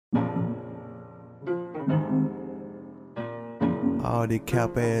All this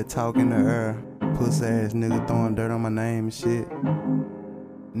cap ass talk in the air, pussy ass nigga throwing dirt on my name and shit.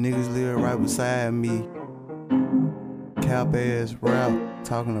 Niggas live right beside me. Cap ass rap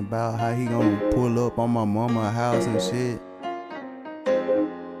talking about how he gon' pull up on my mama's house and shit.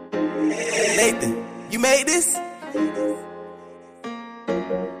 Nathan, you made this?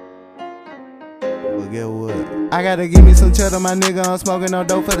 But get what? I gotta give me some cheddar, my nigga. I'm smoking no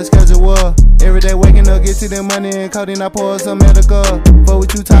dope for the schedule. Every day waking up, get to the money and codeine, I pour some medical. But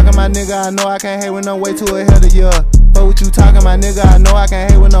what you talking, my nigga? I know I can't hate with no way too ahead of ya. But what you talking, my nigga? I know I can't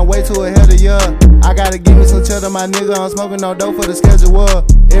hate with no way too ahead of ya. I gotta give me some cheddar, my nigga. I'm smoking no dope for the schedule.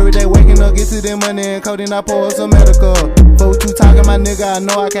 Every day waking up, get to the money and codeine, I pour some medical. But what you talking, my nigga? I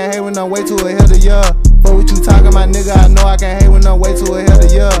know I can't hate with no way too ahead of ya. But what you talking, my nigga? I know I can't hate with no way too ahead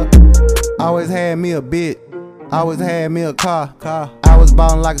of ya. Always had me a bit, always had me a car. I was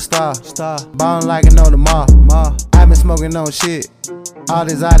ballin' like a star, ballin' like an old ma. I been smoking on shit, all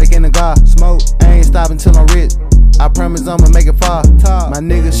exotic in the gar. Smoke, I ain't stopping till I'm rich. I promise I'ma make it far. My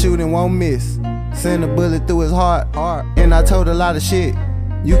nigga shooting won't miss, send a bullet through his heart. And I told a lot of shit.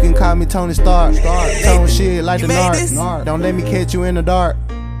 You can call me Tony Stark. Tone shit like the Narc. Don't let me catch you in the dark.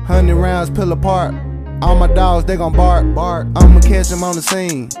 100 rounds pull apart. All my dogs, they gon' bark. I'ma catch them on the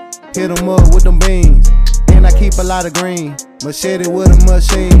scene. Hit them up with them beans. And I keep a lot of green. Machete with a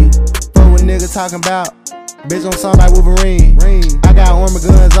machine. Fuck what nigga talking about. Bitch, I'm something like Wolverine. I got armor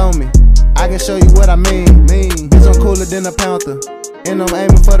guns on me. I can show you what I mean. Bitch, I'm cooler than a panther. And I'm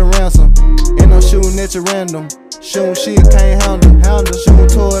aiming for the ransom. And I'm shooting at you random. Shooting shit can't handle. Shooting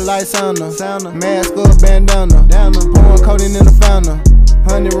to it like sauna. Mask up, bandana. Pouring codeine in the fountain.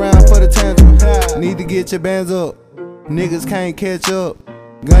 100 rounds for the tantrum. Need to get your bands up. Niggas can't catch up.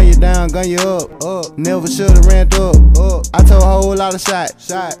 Gun you down, gun you up. Never should've ramped up. I told a whole lot of shots.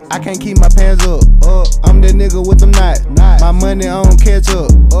 I can't keep my pants up. I'm that nigga with them knots. My money on catch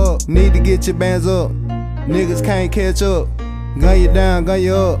up. Need to get your bands up. Niggas can't catch up. Gun you down, gun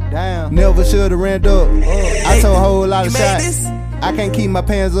you up. Never should've ramped up. I told a whole lot of shots. I can't keep my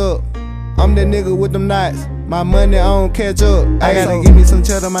pants up. I'm that nigga with them knots. My money on catch up. I gotta give me some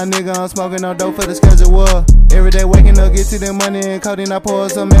cheddar, my nigga. I'm smoking no dope for the schedule. Every day waking up, get to the money and codeine, I pour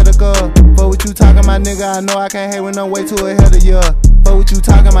some medical. But what you talking, my nigga? I know I can't hate with no way too ahead of ya. But what you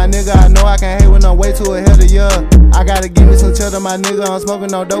talking, my nigga? I know I can't hate with no way too ahead of ya. I gotta give me some cheddar, my nigga. I'm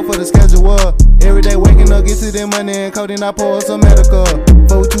smoking no dope for the schedule. Every day waking up, get to the money and codeine, I pour some medical.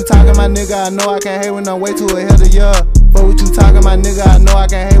 But what you talking, my nigga? I know I can't hate with no way too ahead of ya. But what you talking, my nigga? I know I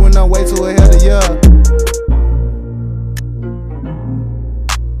can't hate with no way too ahead of ya.